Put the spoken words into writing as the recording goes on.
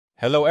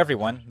Hello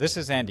everyone, this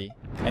is Andy,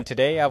 and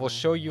today I will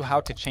show you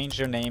how to change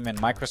your name in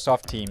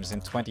Microsoft Teams in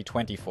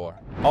 2024.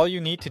 All you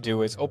need to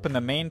do is open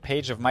the main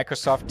page of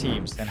Microsoft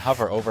Teams and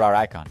hover over our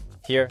icon.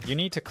 Here, you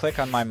need to click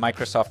on My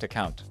Microsoft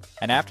Account,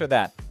 and after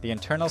that, the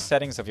internal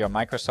settings of your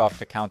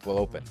Microsoft account will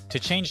open. To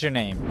change your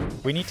name,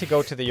 we need to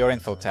go to the Your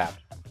Info tab,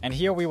 and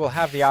here we will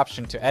have the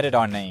option to edit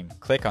our name.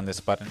 Click on this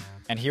button,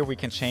 and here we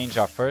can change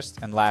our first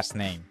and last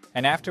name.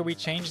 And after we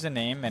change the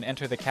name and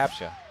enter the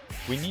CAPTCHA,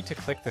 we need to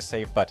click the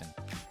Save button.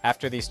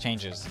 After these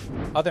changes,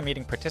 other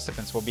meeting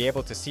participants will be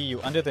able to see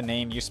you under the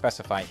name you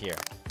specify here.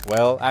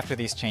 Well, after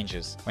these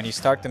changes, when you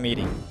start the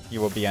meeting,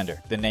 you will be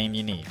under the name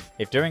you need.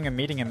 If during a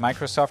meeting in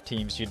Microsoft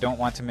Teams you don't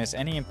want to miss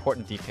any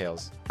important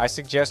details, I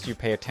suggest you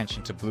pay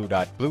attention to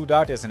Bluedot.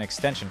 Bluedot is an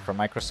extension for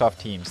Microsoft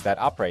Teams that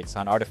operates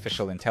on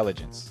artificial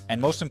intelligence, and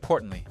most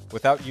importantly,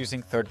 without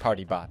using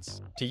third-party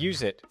bots. To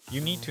use it, you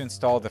need to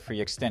install the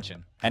free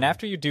extension. And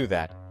after you do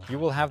that, you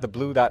will have the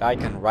Bluedot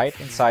icon right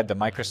inside the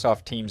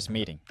Microsoft Teams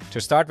meeting. To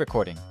start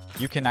recording,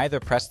 you can either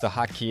press the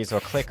hotkeys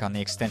or click on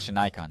the extension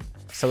icon.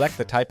 Select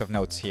the type of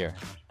notes here,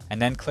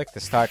 and then click the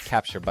Start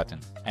Capture button.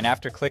 And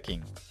after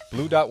clicking,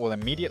 Bluedot will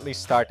immediately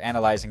start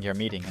analyzing your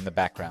meeting in the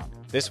background.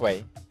 This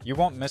way, you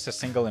won't miss a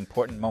single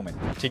important moment.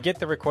 To get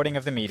the recording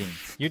of the meeting,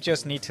 you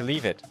just need to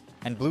leave it,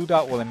 and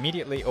Bluedot will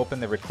immediately open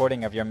the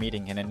recording of your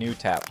meeting in a new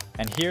tab.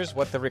 And here's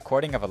what the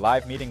recording of a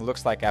live meeting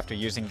looks like after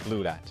using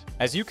Bluedot.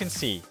 As you can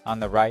see, on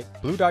the right,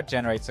 Bluedot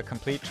generates a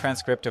complete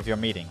transcript of your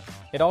meeting.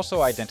 It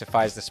also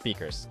identifies the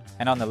speakers.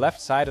 And on the left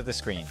side of the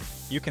screen,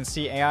 you can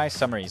see AI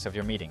summaries of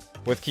your meeting,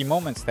 with key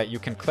moments that you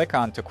can click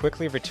on to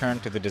quickly return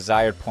to the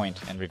desired point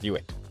and review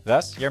it.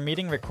 Thus, your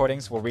meeting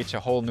recordings will reach a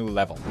whole new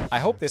level. I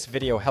hope this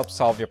video helped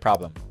solve your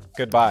problem.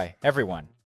 Goodbye, everyone.